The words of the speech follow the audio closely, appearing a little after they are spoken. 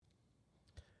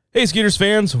Hey, Skeeters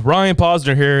fans, Ryan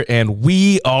Posner here, and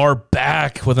we are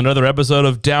back with another episode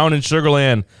of Down in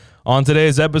Sugarland. On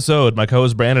today's episode, my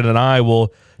co-host Brandon and I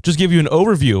will just give you an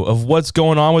overview of what's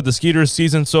going on with the Skeeters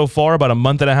season so far, about a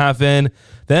month and a half in.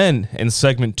 Then, in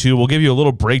segment 2, we'll give you a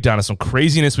little breakdown of some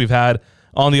craziness we've had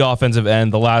on the offensive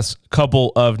end the last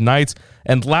couple of nights.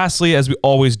 And lastly, as we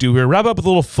always do here, wrap up with a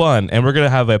little fun, and we're going to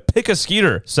have a Pick a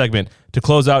Skeeter segment to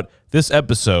close out this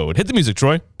episode. Hit the music,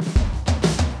 Troy.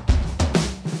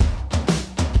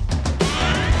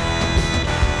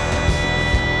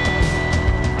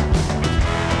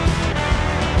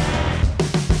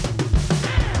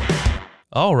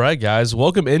 All right, guys,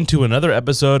 welcome into another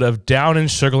episode of Down in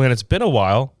Sugarland. It's been a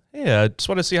while. Hey, I just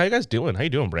want to see how you guys doing. How you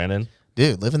doing, Brandon?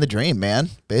 Dude, living the dream, man.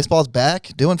 Baseball's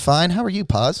back, doing fine. How are you,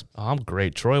 Paz? Oh, I'm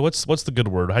great. Troy, what's the good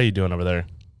word? How you doing over there?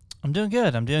 I'm doing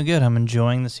good. I'm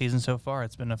enjoying the season so far.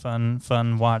 It's been a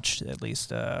fun watch, at least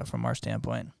from our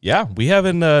standpoint. Yeah, we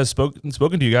haven't spoken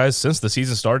to you guys since the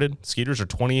season started. Skeeters are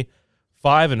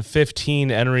 25-15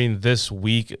 entering this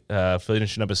week,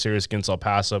 finishing up a series against El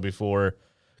Paso before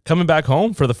coming back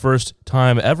home for the first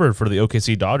time ever for the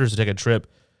OKC Dodgers to take a trip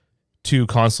to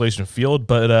Constellation Field.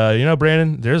 But,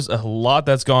 Brandon, there's a lot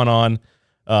that's gone on,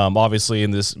 obviously, in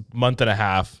this month and a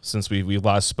half since we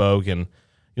last spoke. And,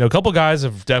 a couple guys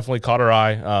have definitely caught our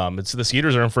eye. It's the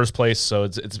Skeeters are in first place, so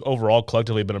it's overall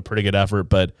collectively been a pretty good effort.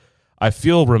 But I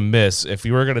feel remiss if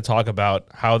you were going to talk about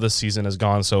how the season has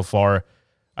gone so far.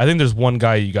 I think there's one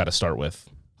guy you got to start with.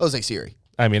 Jose Siri.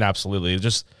 I mean, absolutely.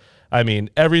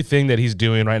 Everything that he's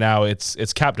doing right now,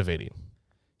 it's captivating.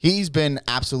 He's been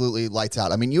absolutely lights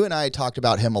out. I mean, you and I talked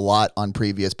about him a lot on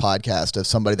previous podcasts of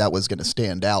somebody that was going to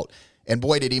stand out. And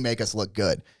boy, did he make us look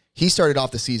good. He started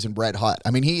off the season red hot.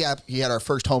 I mean, he had our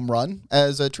first home run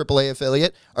as a AAA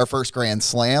affiliate, our first grand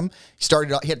slam. He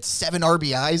had 7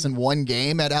 RBIs in one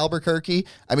game at Albuquerque.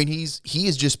 I mean, he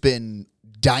has just been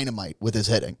dynamite with his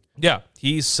hitting. Yeah,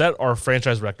 he set our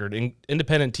franchise record,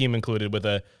 independent team included, with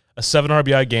a 7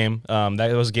 RBI game.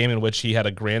 That was a game in which he had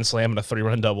a grand slam and a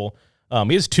 3-run double.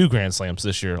 He has 2 grand slams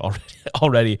this year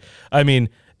already. I mean,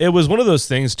 it was one of those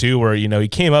things, too, where, he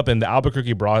came up and the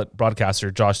Albuquerque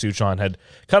broadcaster, Josh Duchan, had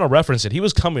kind of referenced it. He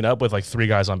was coming up with like 3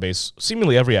 guys on base,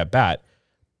 seemingly every at-bat,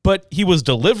 but he was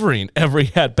delivering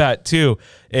every at-bat, too.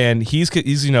 And he's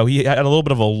he had a little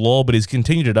bit of a lull, but he's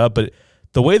continued it up. But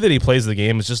the way that he plays the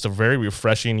game is just a very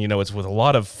refreshing, it's with a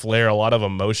lot of flair, a lot of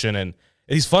emotion, and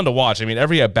he's fun to watch. I mean,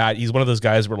 every at bat, he's one of those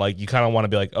guys where you kind of want to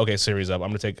be like, okay, series up. I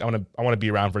want to be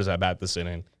around for his at bat this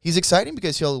inning. He's exciting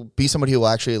because he'll be somebody who will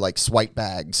actually swipe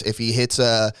bags. If he hits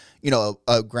a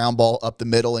ground ball up the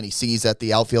middle and he sees that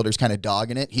the outfielder's kind of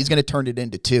dogging it, he's going to turn it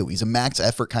into 2. He's a max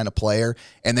effort kind of player.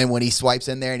 And then when he swipes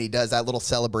in there and he does that little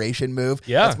celebration move,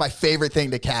 that's my favorite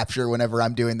thing to capture whenever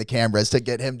I'm doing the cameras, to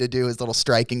get him to do his little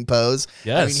striking pose.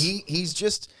 Yes. I mean,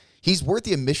 he's worth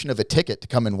the admission of a ticket to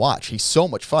come and watch. He's so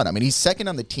much fun. I mean, he's second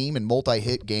on the team in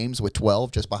multi-hit games with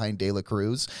 12, just behind De La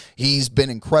Cruz. He's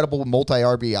been incredible with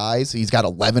multi-RBIs. He's got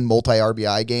 11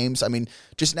 multi-RBI games. I mean,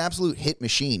 just an absolute hit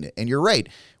machine. And you're right.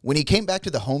 When he came back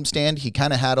to the homestand, he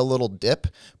kind of had a little dip,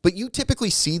 but you typically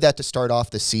see that to start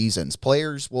off the seasons.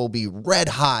 Players will be red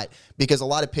hot because a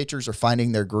lot of pitchers are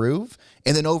finding their groove,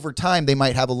 and then over time they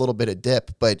might have a little bit of dip,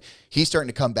 but he's starting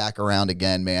to come back around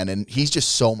again, man, and he's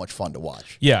just so much fun to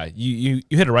watch. Yeah, you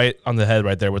hit it right on the head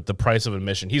right there with the price of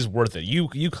admission. He's worth it.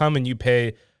 You come and you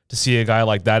pay to see a guy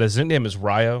like that. His nickname is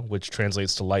Rayo, which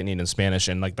translates to lightning in Spanish,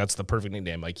 and that's the perfect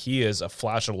nickname. He is a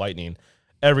flash of lightning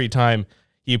every time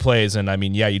he plays. And I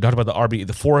mean, yeah, you talked about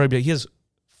the 4 RBI. He has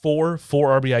 4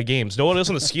 RBI games. No one else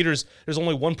on the Skeeters. There's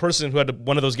only one person who had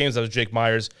one of those games. That was Jake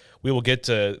Myers. We will get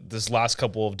to this last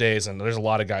couple of days, and there's a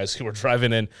lot of guys who are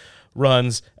driving in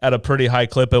runs at a pretty high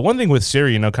clip. But one thing with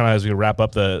Siri, kind of as we wrap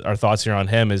up our thoughts here on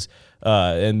him is,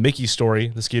 and Mickey Story,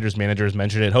 the Skeeters manager, has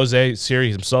mentioned it. Jose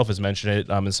Siri himself has mentioned it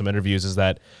in some interviews, is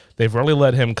that they've really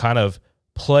let him kind of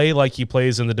play like he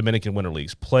plays in the Dominican Winter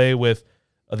Leagues, play with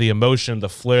the emotion, the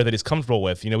flair that he's comfortable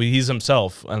with. He's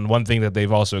himself. And one thing that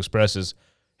they've also expressed is,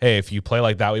 hey, if you play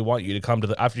like that, we want you to come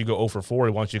to after you go 0 for 4,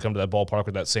 we want you to come to that ballpark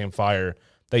with that same fire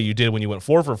that you did when you went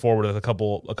 4 for 4 with a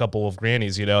couple of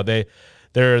grannies.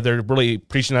 They're really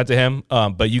preaching that to him.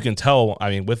 But you can tell, I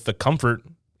mean, with the comfort,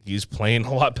 he's playing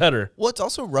a lot better. Well, it's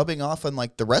also rubbing off on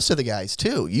the rest of the guys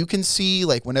too. You can see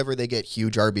whenever they get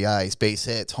huge RBIs, base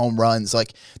hits, home runs,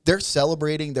 they're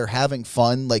celebrating, they're having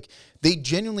fun. They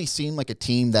genuinely seem like a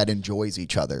team that enjoys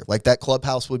each other. That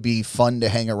clubhouse would be fun to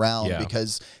hang around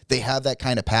because they have that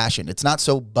kind of passion. It's not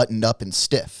so buttoned up and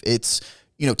stiff. It's,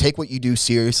 take what you do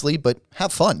seriously, but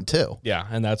have fun too. Yeah,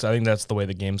 and I think that's the way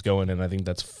the game's going, and I think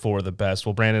that's for the best.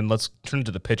 Well, Brandon, let's turn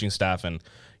to the pitching staff. And,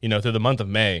 through the month of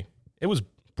May, it was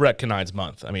Brett Kanine's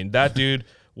month. I mean, that dude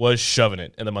was shoving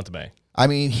it in the month of May. I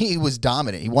mean, he was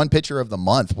dominant. He won pitcher of the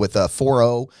month with a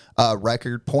 4.0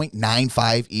 record,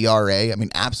 .95 ERA. I mean,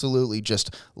 absolutely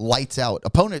just lights out.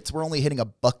 Opponents were only hitting a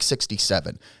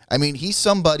 .67. I mean, he's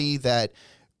somebody that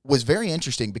was very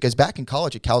interesting because back in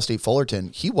college at Cal State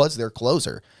Fullerton, he was their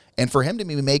closer. And for him to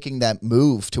be making that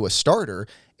move to a starter,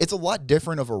 it's a lot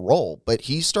different of a role. But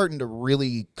he's starting to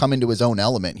really come into his own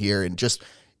element here and just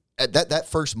that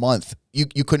first month,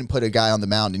 you couldn't put a guy on the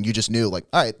mound and you just knew, like,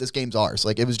 all right, this game's ours.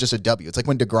 Like, it was just a W. It's like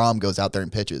when DeGrom goes out there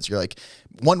and pitches. You're like,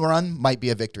 one run might be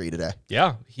a victory today.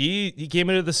 Yeah, he came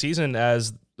into the season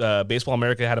as Baseball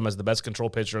America had him as the best control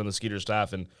pitcher on the Skeeter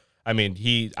staff, and I mean,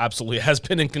 he absolutely has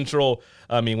been in control.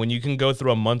 I mean, when you can go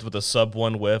through a month with a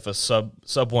sub-1 whiff, a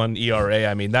sub-1 ERA,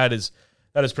 I mean, that is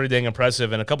pretty dang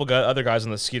impressive. And a couple other guys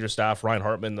on the Skeeter staff, Ryan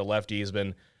Hartman, the lefty, has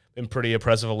been pretty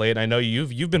impressive of late. And I know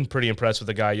you've been pretty impressed with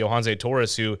the guy Yohanze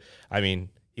Torres, who, I mean,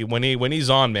 when he's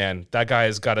on, man, that guy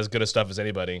has got as good a stuff as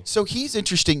anybody. So he's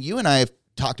interesting. You and I have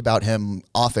talked about him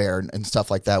off air and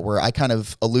stuff like that, where I kind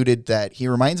of alluded that he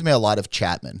reminds me a lot of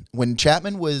Chapman. When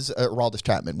Chapman was Aroldis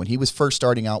Chapman, when he was first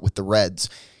starting out with the Reds,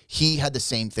 he had the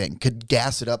same thing, could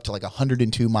gas it up to like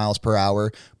 102 miles per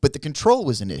hour, but the control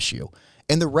was an issue.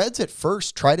 And the Reds at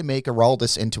first tried to make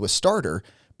Aroldis into a starter,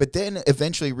 but then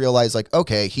eventually realized, like,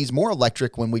 okay, he's more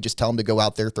electric when we just tell him to go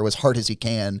out there, throw as hard as he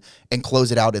can, and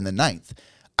close it out in the ninth.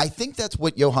 I think that's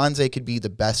what Yohanze could be the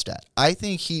best at. I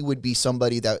think he would be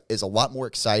somebody that is a lot more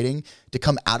exciting to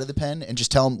come out of the pen and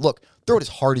just tell him, look, throw it as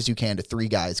hard as you can to three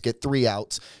guys, get 3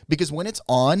 outs. Because when it's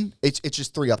on, it's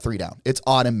just 3 up, 3 down. It's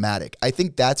automatic. I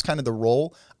think that's kind of the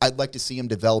role I'd like to see him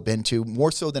develop into,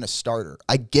 more so than a starter.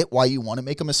 I get why you want to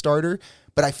make him a starter,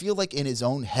 but I feel like in his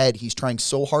own head, he's trying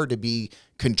so hard to be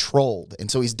controlled. And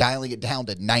so he's dialing it down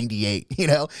to 98,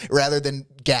 rather than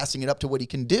gassing it up to what he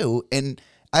can do. And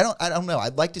I don't know.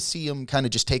 I'd like to see him kind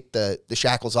of just take the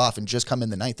shackles off and just come in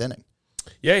the ninth inning.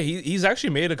 Yeah, he's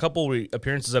actually made a couple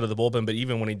appearances out of the bullpen, but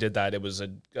even when he did that, it was a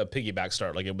piggyback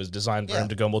start. Like, it was designed for him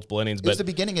to go multiple innings. It was the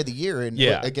beginning of the year, and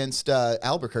against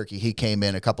Albuquerque, he came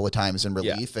in a couple of times in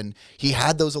relief, and he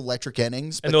had those electric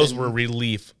innings. And those were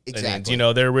relief exactly.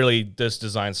 innings. They're really just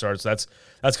design starts.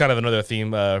 That's kind of another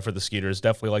theme for the Skeeters.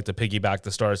 Definitely like to piggyback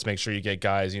the starts, make sure you get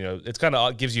guys. It's kind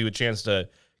of gives you a chance to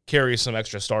carry some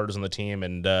extra starters on the team.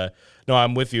 And no,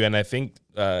 I'm with you. And I think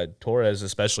Torres,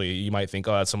 especially, you might think,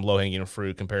 oh, that's some low-hanging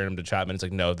fruit comparing him to Chapman. It's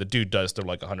like, no, the dude does throw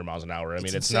like 100 miles an hour. I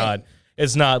mean,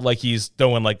 it's not like he's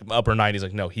throwing like upper 90s.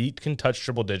 Like, no, he can touch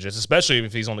triple digits, especially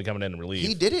if he's only coming in relief.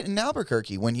 He did it in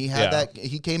Albuquerque when he had that.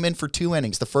 He came in for 2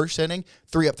 innings. The first inning,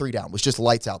 3 up, 3 down, was just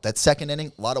lights out. That second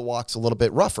inning, a lot of walks, a little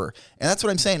bit rougher. And that's what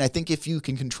I'm saying. I think if you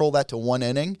can control that to 1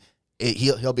 inning,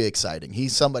 he'll be exciting.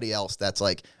 He's somebody else that's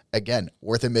like, again,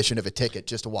 worth admission of a ticket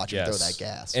just to watch him throw that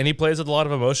gas. And he plays with a lot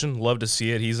of emotion. Love to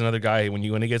see it. He's another guy, when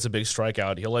he gets a big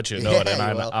strikeout, he'll let you know it, and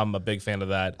I'm a big fan of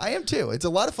that. I am too. It's a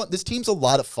lot of fun. This team's a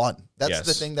lot of fun. That's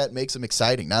the thing that makes them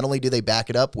exciting. Not only do they back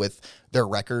it up with their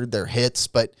record, their hits,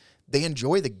 but they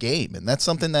enjoy the game. And that's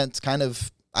something that's kind of,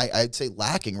 I'd say,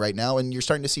 lacking right now, and you're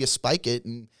starting to see a spike it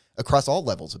across all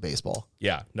levels of baseball.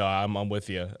 Yeah, no, I'm with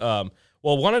you.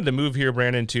 Well, wanted to move here,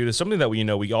 Brandon, too, to something that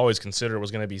we always consider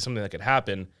was going to be something that could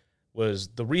happen, was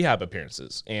the rehab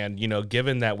appearances. And,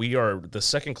 given that we are the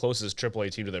second closest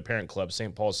AAA team to their parent club,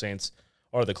 St. Paul Saints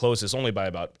are the closest, only by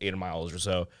about 8 miles or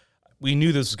so, we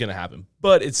knew this was going to happen.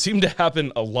 But it seemed to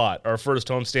happen a lot. Our first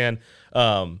homestand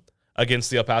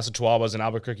against the El Paso Chihuahuas and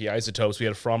Albuquerque Isotopes, we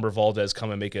had Framber Valdez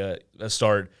come and make a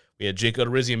start. We had Jake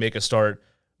Odorizzi make a start.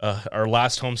 Our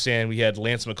last homestand, we had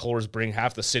Lance McCullers bring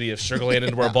half the city of Sugar Land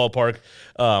into our ballpark.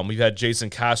 We've had Jason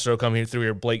Castro come here through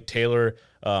here. Blake Taylor,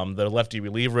 the lefty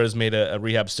reliever, has made a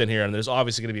rehab stint here, and there's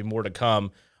obviously going to be more to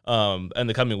come in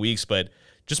the coming weeks. But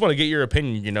just want to get your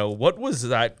opinion. What was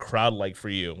that crowd like for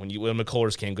you when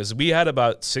McCullers came? Because we had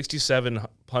about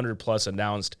 6,700 plus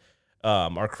announced.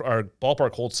 Our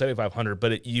ballpark holds 7,500,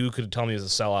 but you could tell me it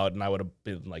was a sellout, and I would have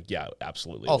been like, yeah,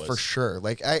 absolutely. Oh, for sure.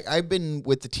 Like, I've been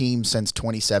with the team since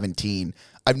 2017.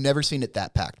 I've never seen it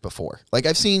that packed before. Like,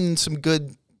 I've seen some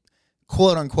good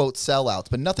quote-unquote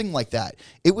sellouts, but nothing like that.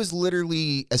 It was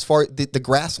literally, as far the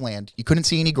grassland, you couldn't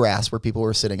see any grass where people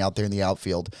were sitting out there in the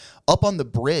outfield. Up on the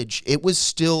bridge, it was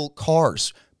still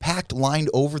cars packed, lined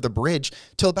over the bridge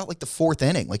till about like the 4th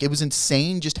inning. Like, it was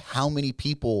insane just how many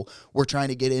people were trying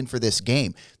to get in for this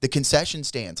game. The concession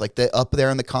stands, like up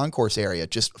there in the concourse area,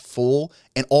 just full,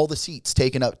 and all the seats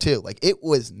taken up too. Like, it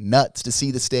was nuts to see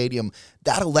the stadium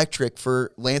that electric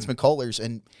for Lance McCullers,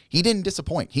 and he didn't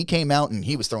disappoint. He came out and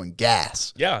he was throwing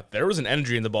gas. Yeah, there was an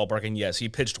energy in the ballpark, and yes, he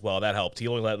pitched well. That helped. He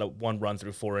only let 1 run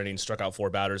through 4 innings, struck out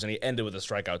 4 batters, and he ended with a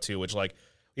strikeout too, which, like,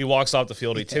 He walks off the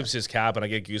field, he tips his cap, and I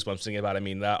get goosebumps thinking about it. I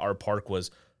mean, that our park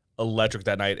was electric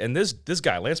that night. And this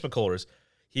guy, Lance McCullers,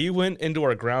 he went into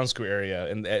our grounds crew area,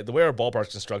 and the way our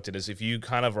ballpark's constructed is if you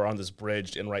kind of are on this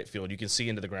bridge in right field, you can see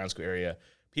into the grounds crew area.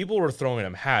 People were throwing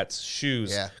him hats,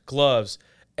 shoes, gloves,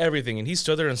 everything, and he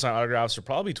stood there and signed autographs for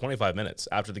probably 25 minutes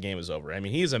after the game was over. I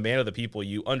mean, he is a man of the people.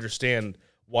 You understand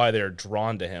why they're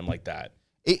drawn to him like that.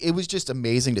 It was just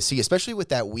amazing to see, especially with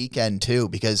that weekend, too,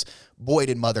 because boy,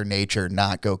 did Mother Nature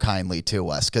not go kindly to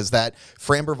us, because that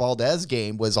Framber Valdez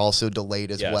game was also delayed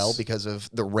as well because of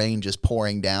the rain just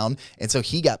pouring down. And so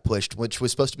he got pushed, which was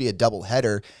supposed to be a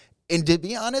doubleheader. And to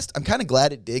be honest, I'm kind of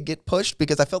glad it did get pushed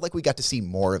because I felt like we got to see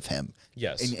more of him.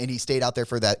 Yes. And he stayed out there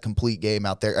for that complete game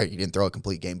out there. He didn't throw a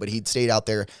complete game, but he'd stayed out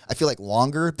there, I feel like,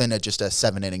 longer than just a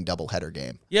 7-inning doubleheader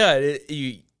game. Yeah,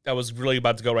 I was really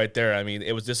about to go right there. I mean,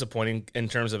 it was disappointing in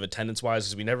terms of attendance-wise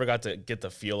because we never got to get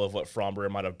the feel of what Fromber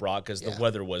might have brought because the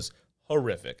weather was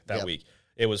horrific that week.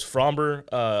 It was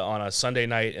Fromber on a Sunday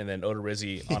night and then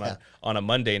Odorizzi on a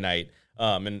Monday night.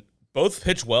 And both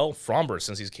pitch well. Fromber,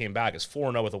 since he's came back, is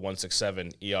 4-0 with a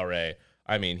 1.67 ERA.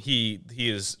 I mean, he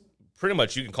is pretty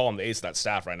much, you can call him the ace of that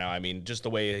staff right now. I mean, just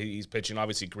the way he's pitching.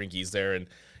 Obviously, Greinke's there, and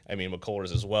I mean,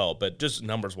 McCullers as well. But just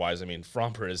numbers-wise, I mean,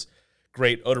 Fromber is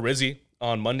great. Odorizzi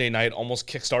on Monday night almost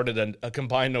kickstarted a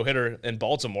combined no-hitter in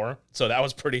Baltimore. So that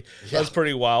was pretty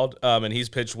wild. And he's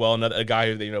pitched well. A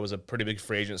guy who was a pretty big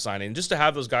free agent signing. And just to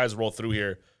have those guys roll through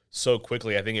here so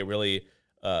quickly, I think it really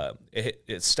it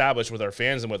established with our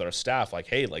fans and with our staff, like,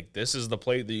 hey, like this is the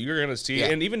play that you're going to see.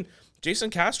 And even Jason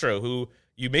Castro, who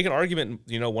you make an argument,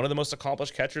 one of the most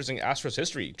accomplished catchers in Astros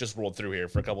history, just rolled through here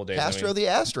for a couple of days. Castro the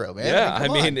Astro, man. Yeah, I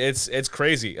mean it's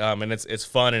crazy, and it's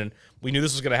fun, and we knew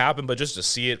this was going to happen, but just to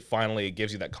see it finally, it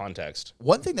gives you that context.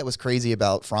 One thing that was crazy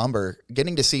about Fromber,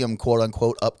 getting to see him quote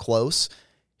unquote up close,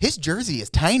 his jersey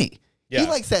is tiny. Yeah. He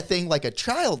likes that thing like a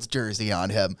child's jersey on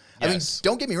him. Yes. I mean,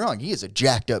 don't get me wrong, he is a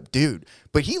jacked up dude,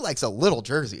 but he likes a little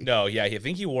jersey. No, yeah, I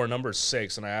think he wore number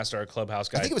 6, and I asked our clubhouse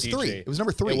guy. I think it was TJ, 3. It was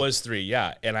number 3. It was 3,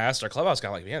 yeah. And I asked our clubhouse guy,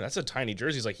 like, man, that's a tiny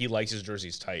jersey. He's like, he likes his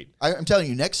jerseys tight. I'm telling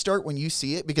you, next start when you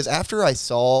see it, because after I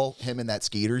saw him in that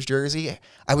Skeeters jersey,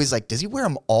 I was like, does he wear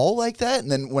them all like that?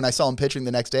 And then when I saw him pitching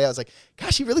the next day, I was like,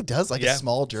 gosh, he really does like a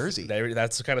small jersey.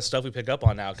 That's the kind of stuff we pick up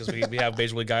on now because we have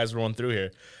Major League guys rolling through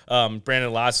here.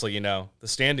 Brandon, lastly, the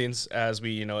standings as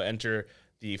we, enter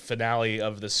the finale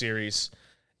of the series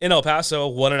in El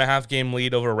Paso, 1.5 game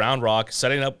lead over Round Rock,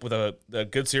 setting up with a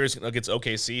good series against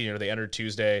OKC. They entered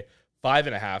Tuesday,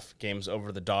 5.5 games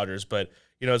over the Dodgers. But,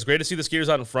 it's great to see the Skeeters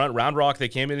out in front. Round Rock, they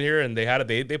came in here and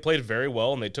they played very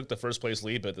well and they took the first place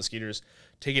lead, but the Skeeters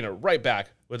taking it right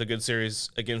back with a good series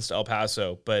against El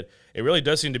Paso. But it really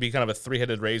does seem to be kind of a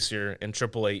 3-headed race here in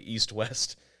AAA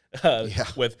East-West.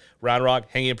 With Round Rock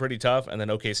hanging pretty tough, and then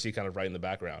OKC kind of right in the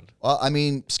background. Well, I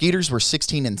mean, Skeeters were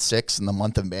 16-6 in the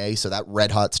month of May, so that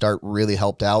red hot start really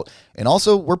helped out. And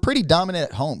also, we're pretty dominant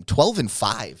at home,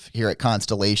 12-5 here at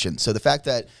Constellation. So the fact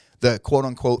that the quote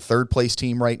unquote third place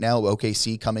team right now,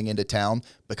 OKC, coming into town,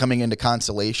 but coming into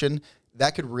Constellation,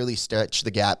 that could really stretch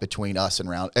the gap between us and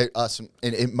and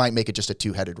it might make it just a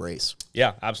 2-headed race.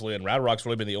 Yeah, absolutely. And Round Rock's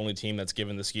really been the only team that's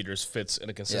given the Skeeters fits in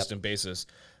a consistent basis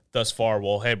thus far.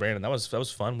 Well, hey, Brandon, that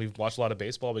was fun. We've watched a lot of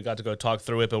baseball. We got to go talk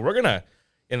through it, but we're gonna,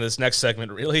 in this next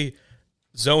segment, really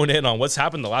zone in on what's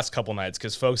happened the last couple nights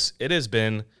because, folks, it has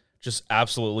been just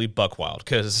absolutely buck wild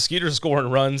because the Skeeters scoring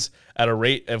runs at a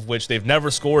rate of which they've never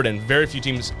scored, and very few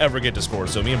teams ever get to score.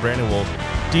 So me and Brandon will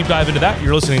deep dive into that.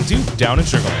 You're listening to Down in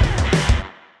Sugar Land.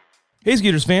 Hey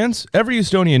Skeeters fans, every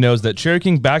Estonian knows that Cherry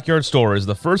King Backyard Store is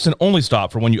the first and only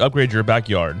stop for when you upgrade your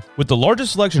backyard. With the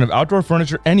largest selection of outdoor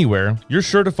furniture anywhere, you're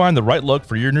sure to find the right look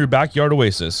for your new backyard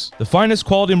oasis. The finest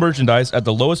quality merchandise at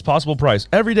the lowest possible price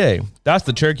every day. That's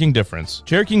the Cherry King difference.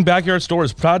 Cherry King Backyard Store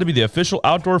is proud to be the official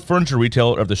outdoor furniture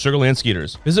retailer of the Sugar Land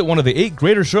Skeeters. Visit one of the 8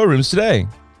 greater showrooms today.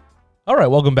 All right,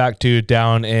 welcome back to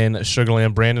Down in Sugar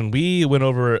Land. Brandon, we went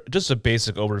over just a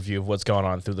basic overview of what's going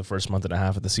on through the first month and a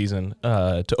half of the season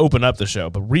to open up the show,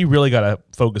 but we really got to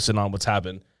focus in on what's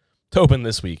happened to open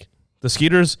this week. The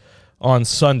Skeeters on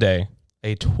Sunday,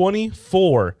 a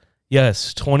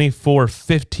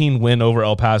 24-15 win over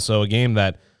El Paso, a game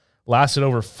that lasted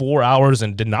over 4 hours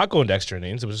and did not go into extra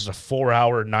innings. It was just a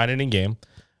 4-hour, 9-inning game.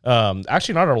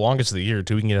 Actually, not our longest of the year,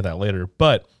 too. We can get into that later,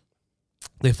 but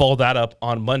they followed that up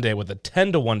on Monday with a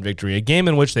 10-1 victory, a game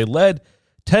in which they led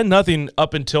 10-0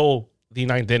 up until the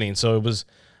 9th inning. So it was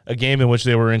a game in which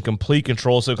they were in complete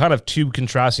control. So kind of two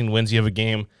contrasting wins. You have a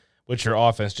game which your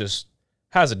offense just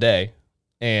has a day,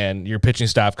 and your pitching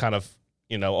staff kind of,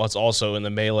 it's also in the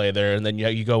melee there. And then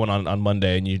you go in on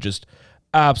Monday and you just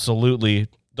absolutely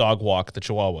dog walk the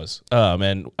Chihuahuas.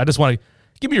 And I just want to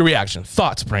Give me your reaction,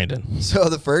 thoughts, Brandon. So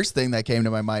the first thing that came to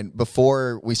my mind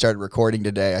before we started recording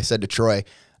today, I said to Troy,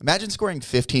 imagine scoring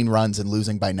 15 runs and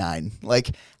losing by 9.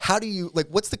 Like, how do you, like,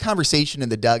 what's the conversation in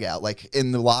the dugout, like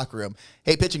in the locker room?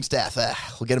 Hey, pitching staff,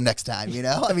 we'll get them next time, you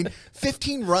know? I mean,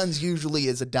 15 runs usually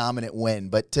is a dominant win,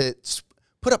 but to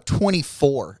put up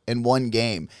 24 in one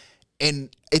game,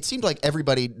 and it seemed like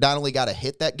everybody not only got a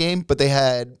hit that game, but they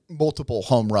had multiple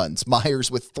home runs. Myers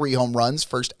with 3 home runs,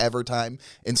 first ever time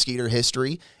in Skeeter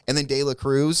history. And then De La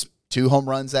Cruz, 2 home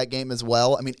runs that game as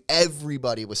well. I mean,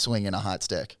 everybody was swinging a hot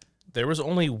stick. There was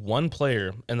only one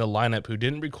player in the lineup who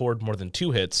didn't record more than 2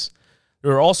 hits.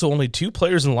 There were also only 2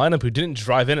 players in the lineup who didn't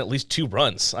drive in at least 2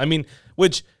 runs. I mean,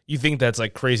 which you think that's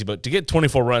like crazy, but to get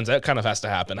 24 runs, that kind of has to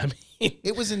happen. I mean,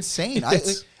 it was insane.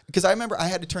 Because I remember I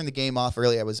had to turn the game off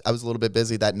early. I was a little bit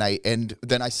busy that night, and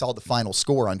then I saw the final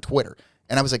score on Twitter,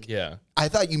 and I was like, yeah. I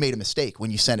thought you made a mistake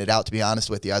when you sent it out, to be honest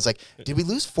with you. I was like, did we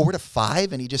lose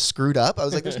 4-5 and he just screwed up? I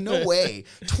was like, there's no way.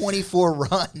 24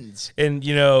 runs. And,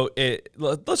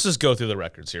 let's just go through the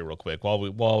records here real quick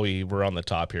while we were on the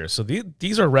top here. So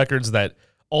these are records that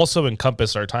also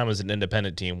encompass our time as an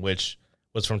independent team, which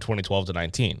was from 2012 to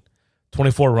 19.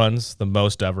 24 runs, the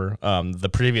most ever. The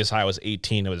previous high was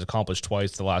 18. It was accomplished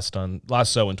twice. The last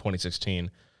so in 2016.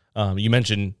 You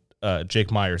mentioned Jake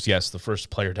Myers. Yes, the first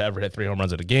player to ever hit 3 home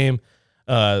runs at a game.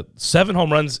 7 home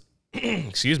runs,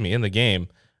 excuse me, in the game.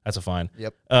 That's a fine.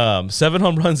 Yep. 7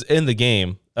 home runs in the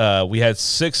game. We had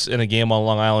 6 in a game on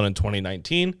Long Island in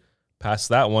 2019. Passed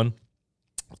that one.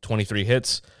 23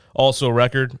 hits. Also a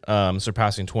record,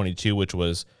 surpassing 22, which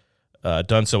was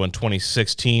done so in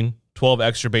 2016. 12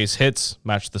 extra base hits,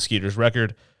 matched the Skeeters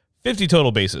record. 50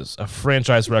 total bases, a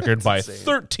franchise record by insane.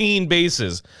 13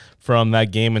 bases from that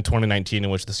game in 2019 in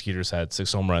which the Skeeters had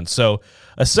 6 home runs. So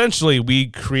essentially, we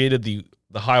created the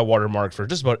high water mark for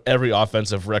just about every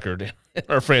offensive record in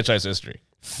our franchise history.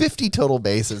 50 total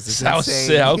bases is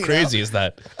insane. How crazy is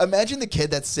that? Imagine the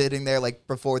kid that's sitting there like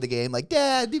before the game, like,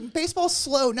 Dad, baseball's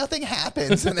slow, nothing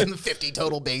happens. And then 50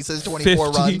 total bases,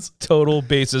 24 runs. Total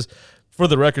bases. For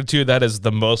the record, too, that is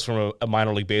the most from a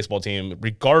minor league baseball team,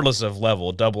 regardless of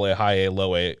level, double A, high A,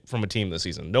 low A, from a team this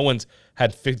season. No one's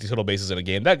had 50 total bases in a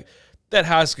game. That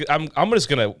has. I'm just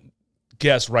gonna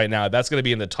guess right now that's gonna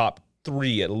be in the top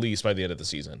 3 at least by the end of the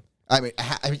season. I mean,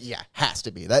 yeah, has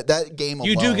to be that game alone.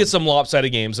 You do get some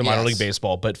lopsided games in minor league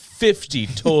baseball, but 50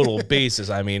 total bases.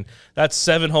 I mean, that's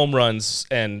 7 home runs,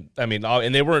 and I mean,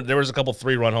 and there was a couple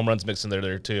 3-run home runs mixed in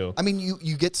there too. I mean,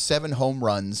 you get 7 home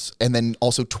runs and then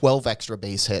also 12 extra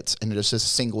base hits in just a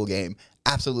single game.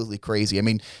 Absolutely crazy. I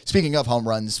mean, speaking of home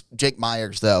runs, Jake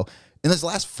Myers though, in his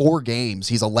last 4 games,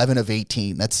 he's 11 of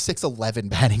 18. That's .611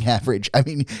 batting average. I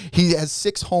mean, he has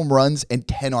 6 home runs and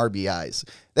 10 RBIs.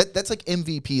 That's like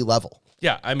MVP level.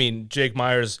 Yeah, I mean, Jake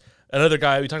Myers, another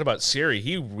guy, we talked about Siri,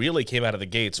 he really came out of the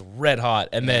gates red hot.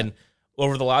 And then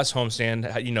over the last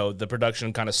homestand, the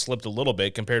production kind of slipped a little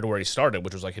bit compared to where he started,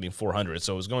 which was like hitting 400.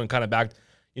 So it was going kind of back,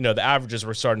 the averages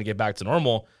were starting to get back to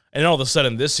normal. And then all of a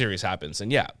sudden, this series happens.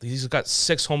 And yeah, he's got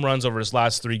 6 home runs over his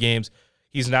last 3 games.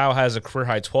 He's now has a career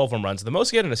high 12 home runs. The most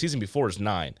he had in a season before is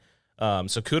 9.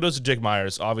 So kudos to Jake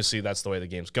Myers. Obviously, that's the way the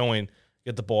game's going.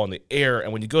 Get the ball in the air.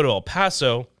 And when you go to El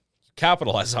Paso,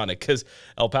 capitalize on it, because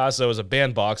El Paso is a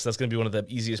bandbox. That's going to be one of the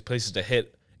easiest places to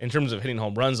hit in terms of hitting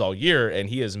home runs all year, and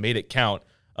he has made it count.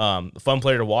 Fun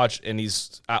player to watch, and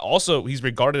he's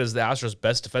regarded as the Astros'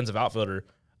 best defensive outfielder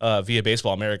via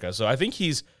Baseball America. So I think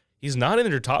he's not in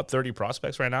their top 30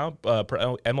 prospects right now per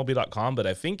MLB.com, but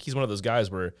I think he's one of those guys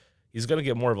where he's going to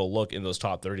get more of a look in those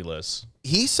top 30 lists.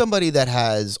 He's somebody that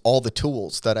has all the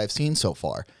tools that I've seen so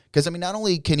far. Because, I mean, not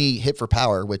only can he hit for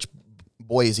power, which,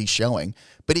 boy, is he showing,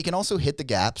 but he can also hit the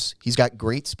gaps. He's got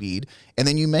great speed. And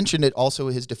then you mentioned it also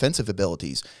his defensive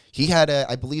abilities. He had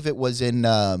I believe it was in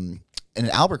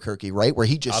Albuquerque, right, where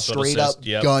he just straight up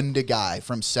gunned a guy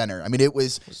from center. I mean, it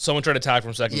was... Someone tried to tag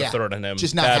from second to third on him.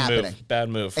 Just not happening. Bad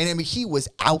move. And, I mean, he was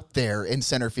out there in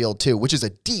center field, too, which is a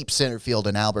deep center field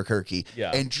in Albuquerque.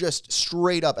 Yeah. And just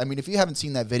straight up, I mean, if you haven't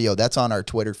seen that video, that's on our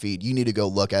Twitter feed. You need to go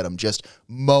look at him just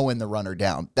mowing the runner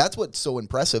down. That's what's so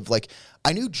impressive. Like,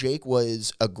 I knew Jake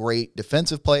was a great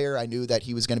defensive player. I knew that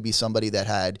he was going to be somebody that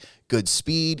had good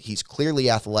speed. He's clearly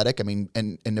athletic. I mean,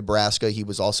 in Nebraska, he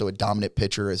was also a dominant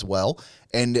pitcher as well.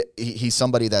 And he's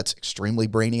somebody that's extremely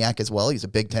brainiac as well. He's a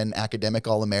Big Ten academic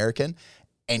All-American.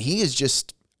 And he is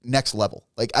just next level.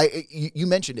 Like you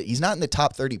mentioned it. He's not in the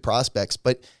top 30 prospects,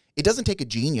 but it doesn't take a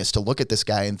genius to look at this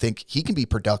guy and think he can be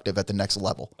productive at the next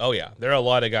level. Oh, yeah. There are a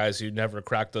lot of guys who never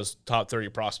crack those top 30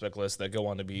 prospect lists that go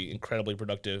on to be incredibly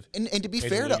productive. And to be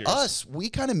major fair to leaguers. us, we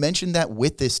kind of mentioned that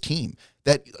with this team,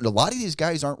 that a lot of these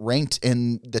guys aren't ranked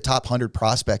in the top 100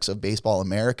 prospects of Baseball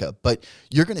America, but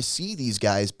you're going to see these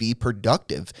guys be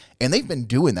productive. And they've been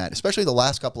doing that, especially the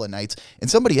last couple of nights. And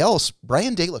somebody else,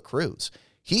 Brian De La Cruz,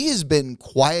 he has been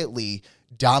quietly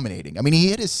dominating. I mean, he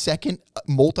hit his second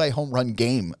multi-home run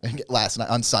game last night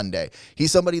on Sunday.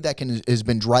 He's somebody that has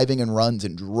been driving in runs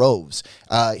in droves.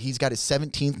 He's got his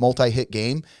 17th multi-hit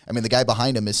game. I mean, the guy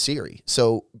behind him is Siri.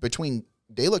 So between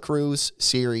De La Cruz,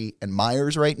 Siri, and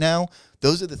Myers right now,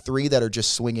 those are the three that are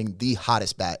just swinging the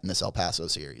hottest bat in this El Paso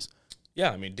series.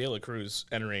 Yeah, I mean, De La Cruz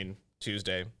entering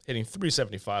Tuesday, hitting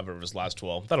 375 over his last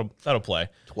 12. That'll play.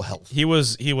 12. He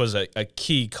was a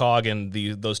key cog in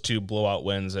those two blowout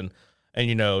wins, and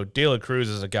you know, De La Cruz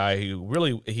is a guy who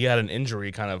really, he had an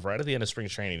injury kind of right at the end of spring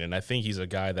training, and I think he's a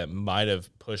guy that might have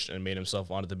pushed and made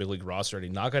himself onto the big league roster and he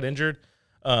not got injured.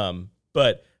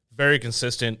 But very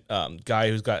consistent guy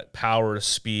who's got power,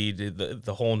 speed,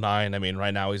 the whole nine. I mean,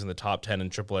 right now he's in the top 10 in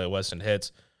AAA West in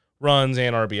hits, runs,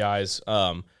 and RBIs.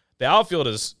 The outfield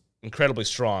is incredibly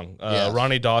strong.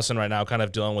 Ronnie Dawson right now kind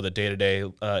of dealing with a day-to-day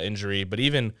injury, but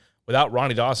even without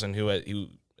Ronnie Dawson, who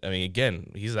I mean,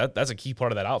 again, that's a key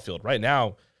part of that outfield right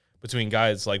now. Between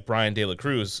guys like Brian De La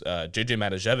Cruz, JJ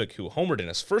Matijevic, who homered in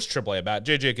his first AAA at bat.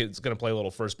 JJ is going to play a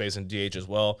little first base and DH as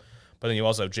well. But then you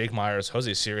also have Jake Myers,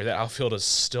 Jose Siri. That outfield is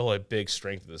still a big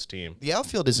strength of this team. The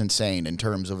outfield is insane in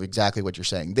terms of exactly what you're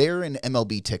saying. They're an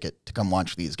MLB ticket to come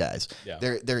watch these guys. Yeah.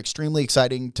 They're extremely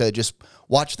exciting to just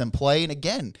watch them play. And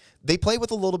again, they play with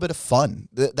a little bit of fun.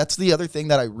 That's the other thing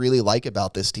that I really like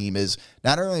about this team is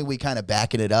not only are we kind of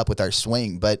backing it up with our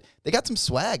swing, but they got some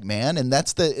swag, man. And I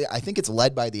think it's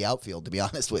led by the outfield, to be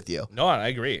honest with you. No, I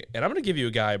agree. And I'm going to give you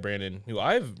a guy, Brandon, who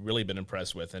I've really been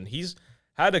impressed with. And he's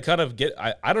had to kind of get,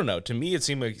 I don't know, to me it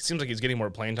seems like he's getting more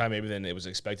playing time maybe than it was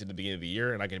expected at the beginning of the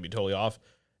year, and I can be totally off.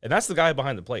 And that's the guy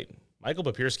behind the plate, Michael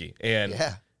Papierski. And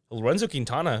Lorenzo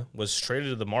Quintana was traded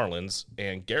to the Marlins,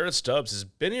 and Garrett Stubbs has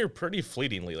been here pretty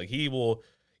fleetingly. Like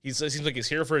it seems like he's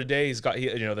here for a day.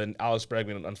 Then Alex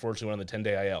Bregman unfortunately went on the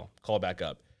 10-day IL, called back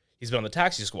up. He's been on the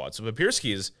taxi squad. So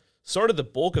Papierski has started the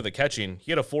bulk of the catching.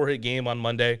 He had a 4-hit game on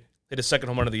Monday, hit his second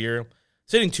home run of the year.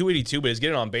 He's hitting 282, but he's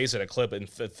getting on base at a clip in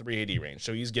the 380 range.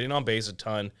 So he's getting on base a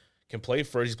ton, can play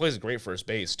first. He plays a great first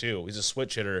base, too. He's a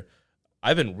switch hitter.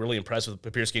 I've been really impressed with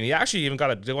Papierski. And he actually even got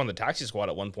to go on the taxi squad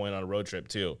at one point on a road trip,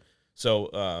 too. So,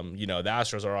 the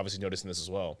Astros are obviously noticing this as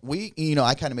well.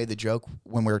 I kind of made the joke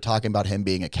when we were talking about him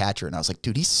being a catcher, and I was like,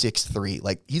 dude, he's 6'3".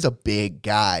 Like, he's a big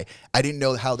guy. I didn't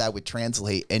know how that would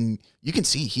translate, and you can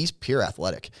see he's pure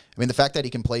athletic. I mean, the fact that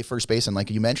he can play first base, and like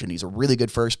you mentioned, he's a really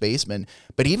good first baseman,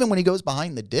 but even when he goes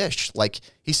behind the dish, like,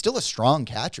 he's still a strong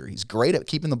catcher. He's great at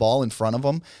keeping the ball in front of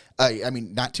him. I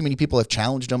mean, not too many people have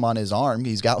challenged him on his arm.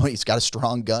 He's got a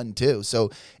strong gun too. So,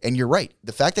 and you're right.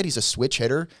 The fact that he's a switch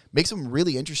hitter makes him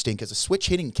really interesting because a switch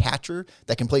hitting catcher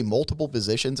that can play multiple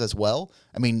positions as well.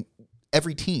 I mean,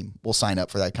 every team will sign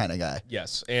up for that kind of guy.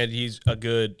 Yes, and he's a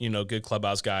good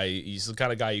clubhouse guy. He's the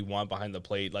kind of guy you want behind the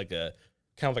plate, like a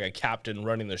captain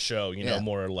running the show,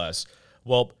 more or less.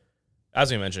 Well,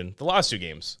 as we mentioned, the last two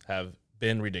games have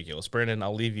been ridiculous. Brandon,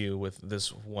 I'll leave you with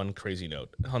this one crazy note.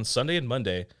 On Sunday and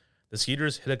Monday, the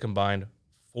Skeeters hit a combined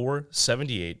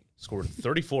 478, scored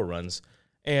 34 runs,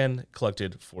 and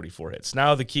collected 44 hits.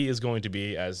 Now the key is going to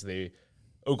be as the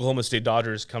Oklahoma State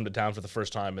Dodgers come to town for the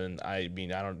first time, and I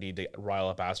mean, I don't need to rile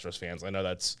up Astros fans. I know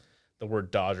that's the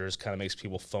word Dodgers kind of makes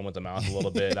people foam at the mouth a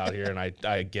little bit out here, and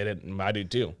I get it, and I do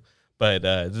too. But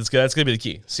that's going to be the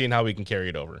key, seeing how we can carry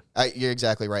it over. You're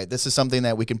exactly right. This is something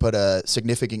that we can put a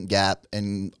significant gap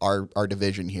in our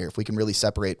division here. If we can really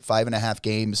separate 5.5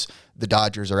 games, the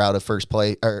Dodgers are out of first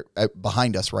place or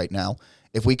behind us right now.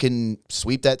 If we can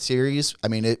sweep that series, I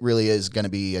mean, it really is going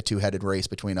to be a two-headed race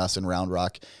between us and Round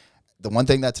Rock. The one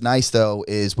thing that's nice, though,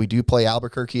 is we do play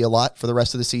Albuquerque a lot for the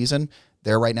rest of the season.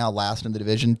 They're right now last in the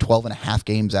division, 12.5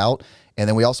 games out. And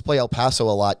then we also play El Paso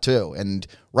a lot, too. And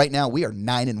right now, we are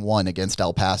 9-1 against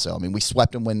El Paso. I mean, we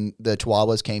swept them when the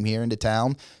Chihuahuas came here into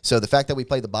town. So the fact that we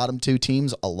play the bottom two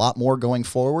teams a lot more going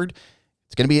forward,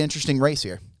 it's going to be an interesting race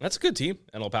here. That's a good team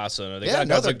in El Paso. They got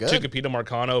guys like Chicopito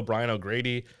Marcano, Brian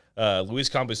O'Grady, Luis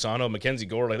Campusano, Mackenzie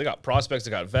Gore. Like, they got prospects, they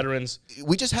got veterans.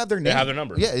 We just have their name. They have their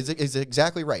number. Yeah, it's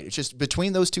exactly right. It's just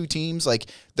between those two teams, like,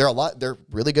 they're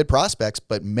really good prospects,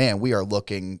 but man, we are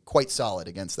looking quite solid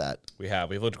against that.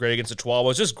 We've looked great against the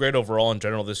Chihuahuas. Just great overall in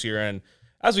general this year. And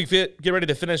as we get ready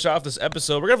to finish off this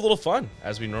episode, we're going to have a little fun,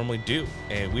 as we normally do.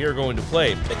 And we are going to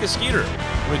play Pick a Skeeter.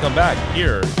 when we come back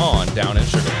here on Down in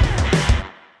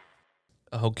Sugarland.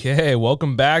 Okay,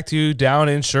 welcome back to Down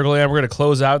in Sugarland. We're going to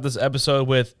close out this episode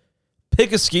with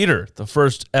Pick a Skeeter, the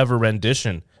first ever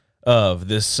rendition of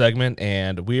this segment,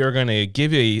 and we are going to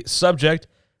give you a subject,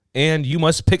 and you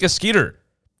must pick a skeeter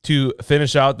to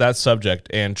finish out that subject.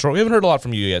 And Troy, we haven't heard a lot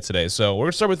from you yet today, so we're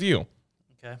going to start with you.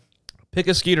 Okay. Pick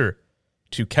a skeeter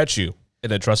to catch you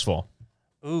in a trust fall.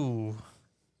 Ooh.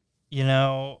 You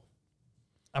know,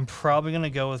 I'm probably going to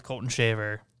go with Colton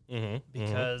Shaver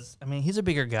because, I mean, he's a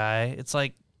bigger guy. It's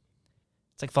like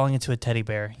falling into a teddy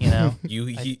bear, you know?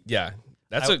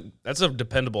 That's a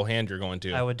dependable hand you're going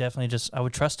to. I would definitely I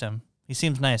would trust him. He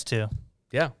seems nice, too.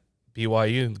 Yeah.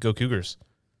 BYU, go Cougars.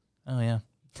 Oh, yeah.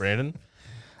 Brandon?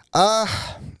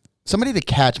 Somebody to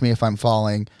catch me if I'm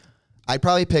falling. I'd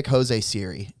probably pick Jose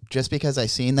Siri, just because I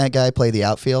seen that guy play the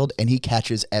outfield and he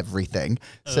catches everything.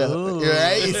 So,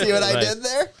 right? You see what I did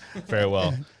there? Very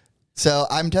well. So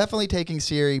I'm definitely taking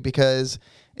Siri because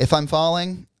if I'm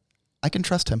falling, I can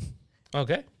trust him.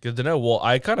 Okay, good to know. Well,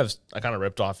 I kind of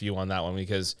ripped off you on that one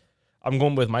because I'm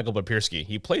going with Michael Papirski.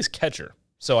 He plays catcher,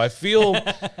 so I feel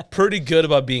pretty good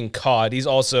about being caught. He's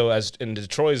also, as in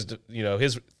Detroit's,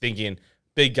 his thinking,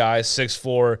 big guy,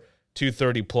 6'4",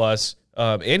 230 plus,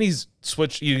 and he's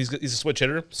he's a switch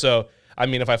hitter. So I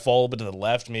mean, if I fall a bit to the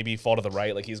left, maybe fall to the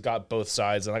right, like he's got both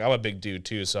sides, and like I'm a big dude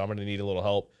too, so I'm gonna need a little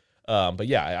help. But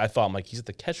yeah, I thought he's at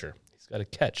the catcher. Got to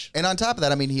catch. And on top of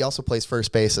that, I mean, he also plays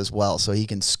first base as well, so he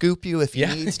can scoop you if he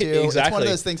needs to. Exactly. It's one of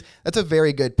those things. That's a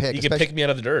very good pick. He can pick me out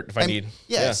of the dirt if I need.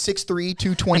 Yeah, 6'3",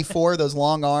 224, those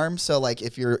long arms. So like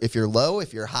if you're low,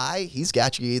 if you're high, he's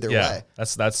got you either way.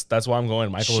 That's why I'm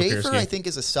going Michael Schaefer, Papirski. I think,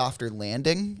 is a softer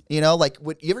landing. You know, like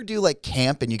would you ever do like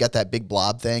camp and you got that big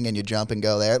blob thing and you jump and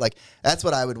go there? Like that's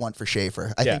what I would want for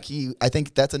Schaefer. I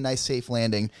think that's a nice safe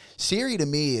landing. Siri to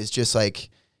me is just like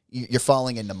you're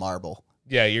falling into marble.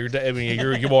 Yeah, you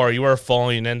are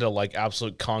falling into like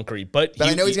absolute concrete, but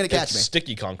I know he's going to catch me.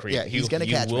 Sticky concrete. Yeah, he's going to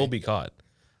catch me. He will be caught.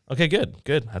 Okay, good.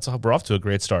 That's all. We're off to a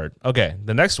great start. Okay,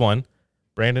 the next one,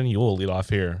 Brandon, you will lead off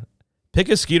here. Pick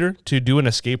a skeeter to do an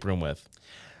escape room with.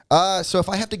 So if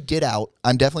I have to get out,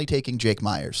 I'm definitely taking Jake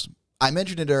Myers. I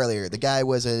mentioned it earlier. The guy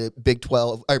was a Big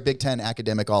 12 or Big 10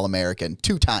 academic All-American,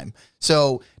 2-time.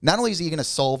 So not only is he going to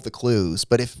solve the clues,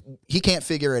 but if he can't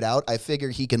figure it out, I figure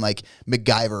he can like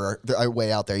MacGyver our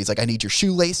way out there. He's like, I need your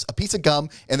shoelace, a piece of gum,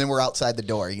 and then we're outside the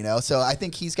door, you know? So I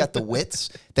think he's got the wits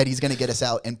that he's going to get us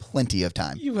out in plenty of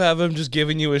time. You have him just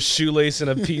giving you a shoelace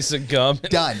and a piece of gum.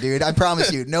 Done, dude. I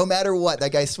promise you. No matter what,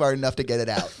 that guy's smart enough to get it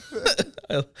out.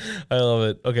 I love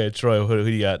it. Okay, Troy, who do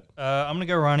you got? I'm going to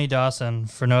go Ronnie Dawson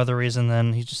for no other reason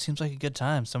than he just seems like a good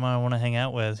time, someone I want to hang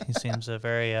out with. He seems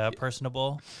very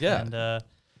personable. Yeah. And,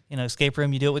 escape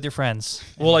room, you do it with your friends.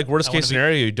 Well, like worst case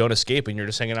scenario, you don't escape and you're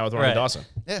just hanging out with Ronnie Dawson.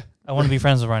 Yeah. I want to be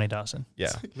friends with Ronnie Dawson.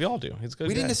 Yeah, we all do. He's good.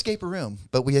 We didn't escape a room,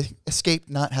 but we escaped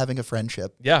not having a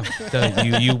friendship. Yeah,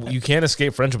 you can't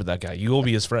escape friendship with that guy. You will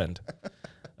be his friend.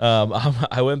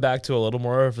 I went back to a little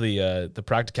more of the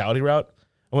practicality route.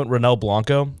 I went Ronel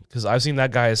Blanco because I've seen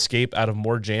that guy escape out of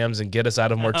more jams and get us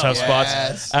out of more tough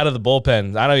spots out of the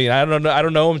bullpen. I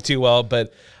don't know him too well,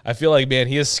 but I feel like, man,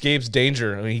 he escapes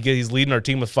danger. I mean, he's leading our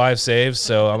team with 5 saves,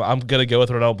 so I'm gonna go with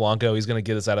Ronel Blanco. He's gonna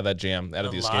get us out of that jam, out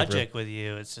of the escape room. Logic with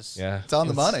you, it's just it's on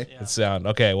the money. Yeah. It's sound.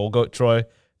 Okay, we'll go. Troy,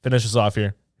 finish us off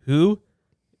here. Who,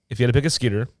 if you had to pick a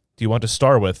skeeter, do you want to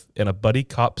star with in a buddy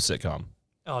cop sitcom?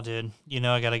 Oh, dude,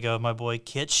 I gotta go with my boy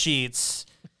Kit Sheets.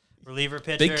 Reliever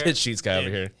pitcher. Big Kit Sheets guy over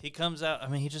here. He comes out. I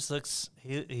mean, he just looks.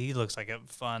 He looks like a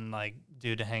fun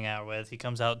dude to hang out with. He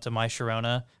comes out to My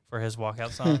Sharona for his walkout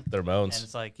song. The Ramones. And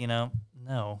it's like, no,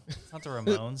 it's not the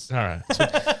Ramones. All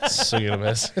right, so you're gonna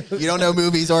miss. You don't know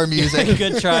movies or music.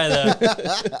 Good try though.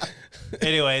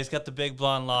 Anyway, he's got the big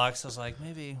blonde locks. I was like,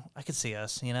 maybe I could see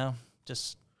us.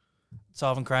 Just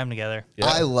solving crime together. Yeah.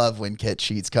 I love when Kit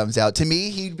Sheets comes out. To me,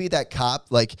 he'd be that cop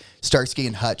like Starsky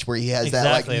and Hutch, where he has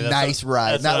that nice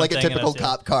ride, not like a typical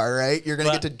cop car, right? You're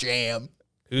gonna get to jam.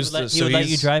 He would let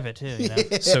you drive it too.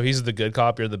 So he's the good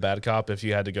cop. You're the bad cop. If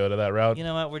you had to go to that route, you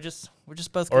know what? We're just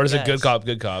both. Or is it good cop?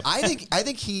 Good cop. I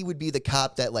think he would be the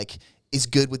cop that is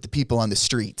good with the people on the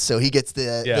street, so he gets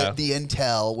the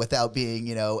intel without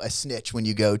being a snitch when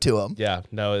you go to him. Yeah,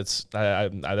 no, it's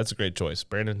that's a great choice.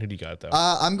 Brandon, who do you got though?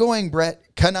 I'm going Brett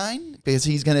Canine because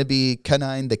he's going to be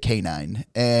Canine the Canine,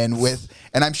 and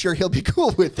I'm sure he'll be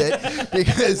cool with it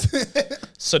because.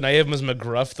 So now you have him as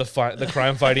McGruff, the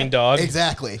crime fighting dog.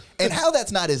 Exactly, and how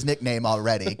that's not his nickname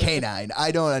already, Canine.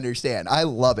 I don't understand. I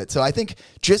love it. So I think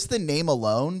just the name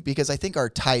alone, because I think our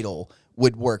title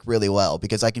would work really well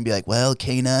because I can be like, well,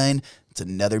 K9, it's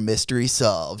another mystery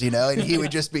solved, you know, and he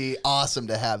would just be awesome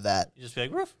to have that. You just be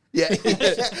like, roof. Yeah. I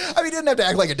mean, he didn't have to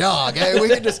act like a dog. We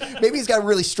could just, maybe he's got a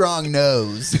really strong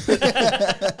nose.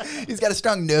 He's got a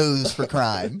strong nose for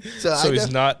crime. So he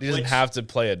doesn't have to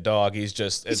play a dog. He's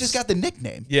just got the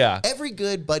nickname. Yeah. Every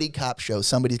good buddy cop show,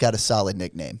 somebody's got a solid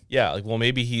nickname. Yeah. Like, well,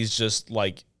 maybe he's just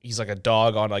like, he's like a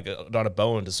dog on on a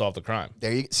bone to solve the crime.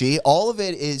 There you see, all of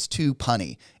it is too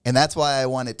punny. And that's why I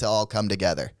want it to all come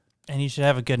together. And you should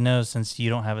have a good nose since you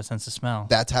don't have a sense of smell.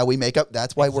 That's how we make up.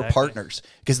 That's why we're Exactly. partners.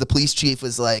 Because the police chief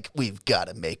was like, we've got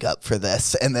to make up for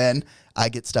this. And then I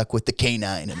get stuck with the K9.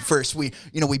 And first we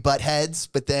butt heads,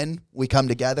 but then we come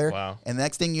together. Wow. And the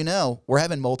next thing you know, we're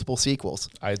having multiple sequels.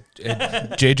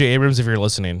 J.J. Abrams, if you're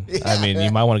listening, I mean,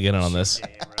 you might want to get in on this.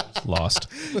 Lost.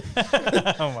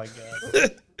 Oh my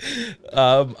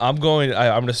god. I'm going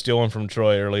to steal one from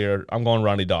Troy earlier. I'm going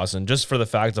Ronnie Dawson just for the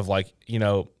fact of like,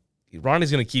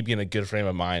 Ronnie's going to keep you in a good frame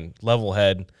of mind, level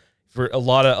head for a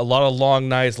lot of long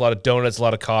nights, a lot of donuts, a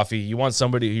lot of coffee. You want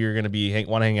somebody who you're going to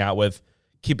want to hang out with.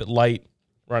 Keep it light.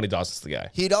 Ronnie Dawson's the guy.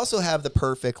 He'd also have the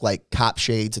perfect like cop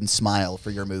shades and smile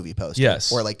for your movie poster.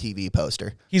 Yes. Or like TV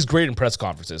poster. He's great in press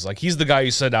conferences. Like he's the guy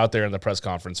you send out there in the press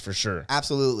conference for sure.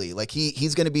 Absolutely. Like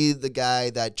he's going to be the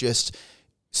guy that just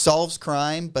solves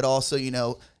crime, but also,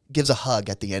 gives a hug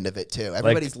at the end of it too.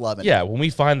 Everybody's loving it. Yeah, when we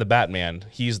find the Batman,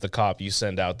 he's the cop you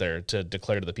send out there to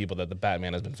declare to the people that the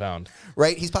Batman has been found.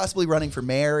 Right? He's possibly running for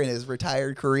mayor in his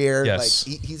retired career. Yes.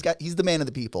 Like he's the man of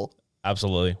the people.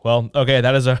 Absolutely. Well, okay,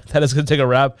 that is going to take a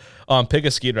wrap on Pick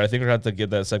a Skeeter. I think we're going to have to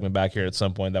get that segment back here at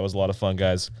some point. That was a lot of fun,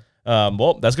 guys.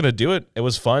 Well, that's going to do it. It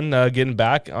was fun getting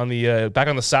back on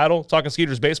the saddle, talking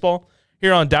Skeeters baseball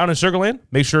here on Down in Sugarland.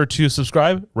 Make sure to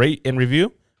subscribe, rate, and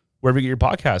review wherever you get your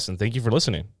podcasts, and thank you for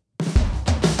listening.